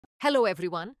Hello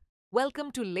everyone,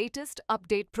 welcome to latest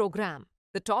update program.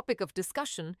 The topic of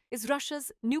discussion is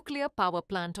Russia's nuclear power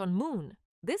plant on Moon.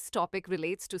 This topic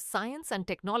relates to Science and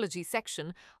Technology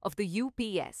section of the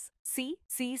UPSC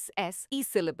CSE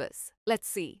syllabus. Let's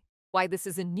see why this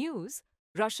is in news.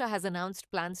 Russia has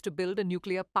announced plans to build a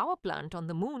nuclear power plant on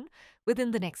the Moon within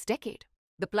the next decade.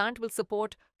 The plant will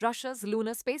support Russia's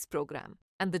lunar space program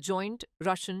and the joint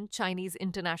Russian-Chinese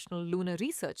International Lunar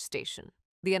Research Station.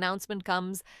 The announcement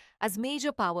comes as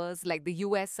major powers like the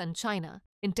US and China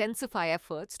intensify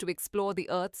efforts to explore the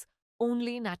Earth's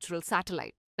only natural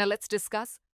satellite. Now let's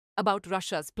discuss about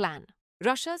Russia's plan.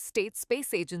 Russia's state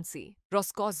space agency,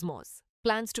 Roscosmos,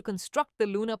 plans to construct the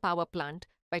lunar power plant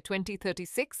by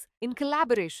 2036 in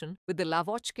collaboration with the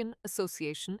Lavochkin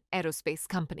Association aerospace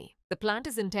company. The plant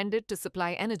is intended to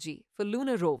supply energy for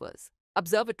lunar rovers,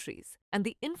 observatories, and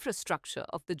the infrastructure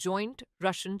of the joint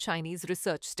Russian-Chinese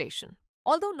research station.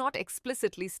 Although not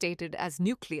explicitly stated as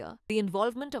nuclear, the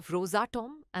involvement of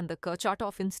Rosatom and the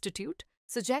Kurchatov Institute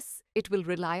suggests it will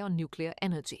rely on nuclear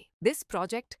energy. This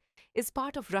project is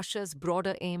part of Russia's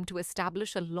broader aim to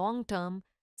establish a long-term,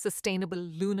 sustainable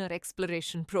lunar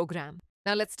exploration program.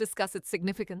 Now let's discuss its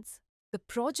significance. The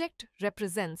project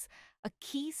represents a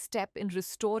key step in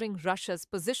restoring Russia's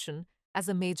position as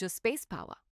a major space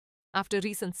power. After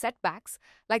recent setbacks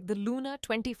like the Lunar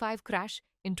 25 crash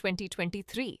in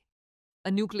 2023, a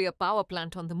nuclear power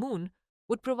plant on the Moon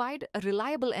would provide a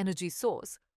reliable energy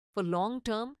source for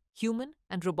long-term human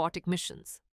and robotic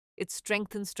missions. It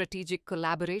strengthens strategic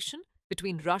collaboration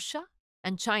between Russia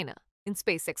and China in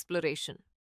space exploration.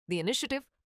 The initiative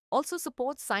also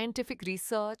supports scientific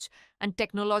research and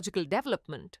technological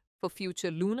development for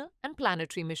future lunar and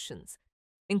planetary missions,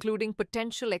 including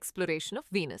potential exploration of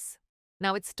Venus.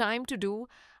 Now it's time to do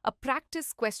a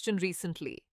practice question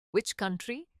recently. Which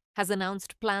country has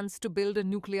announced plans to build a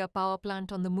nuclear power plant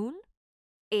on the Moon?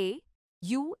 A.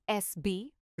 USB,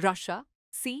 Russia.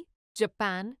 C.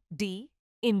 Japan. D.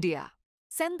 India.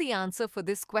 Send the answer for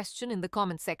this question in the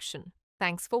comment section.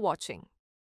 Thanks for watching.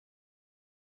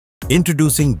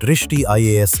 Introducing Drishti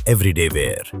IAS Everyday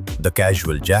Wear, the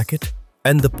casual jacket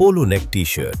and the polo neck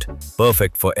t-shirt,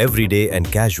 perfect for everyday and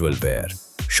casual wear.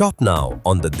 Shop now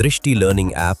on the Drishti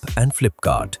Learning app and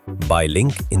Flipkart. Buy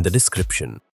link in the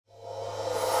description.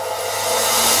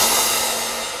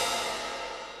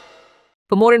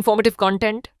 For more informative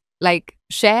content, like,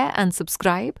 share and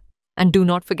subscribe, and do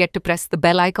not forget to press the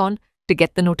bell icon to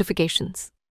get the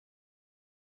notifications.